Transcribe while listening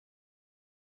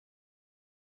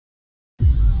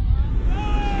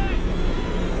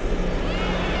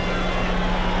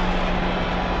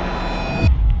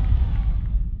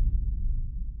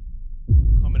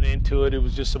into it. It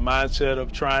was just a mindset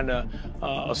of trying to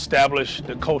establish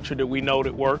the culture that we know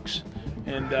that works,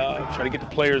 and try to get the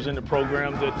players in the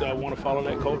program that want to follow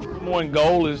that culture. One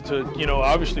goal is to,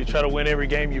 obviously try to win every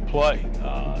game you play,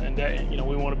 and that,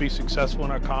 we want to be successful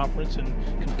in our conference and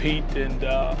compete, and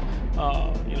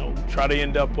try to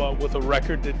end up with a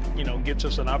record that gets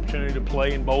us an opportunity to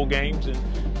play in bowl games, and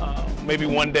maybe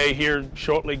one day here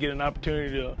shortly get an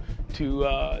opportunity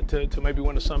to maybe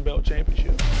win a Sun Belt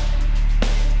championship.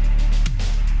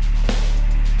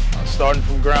 Starting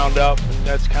from ground up, and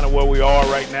that's kind of where we are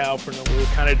right now. We're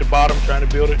kind of at the bottom, trying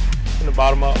to build it from the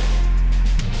bottom up.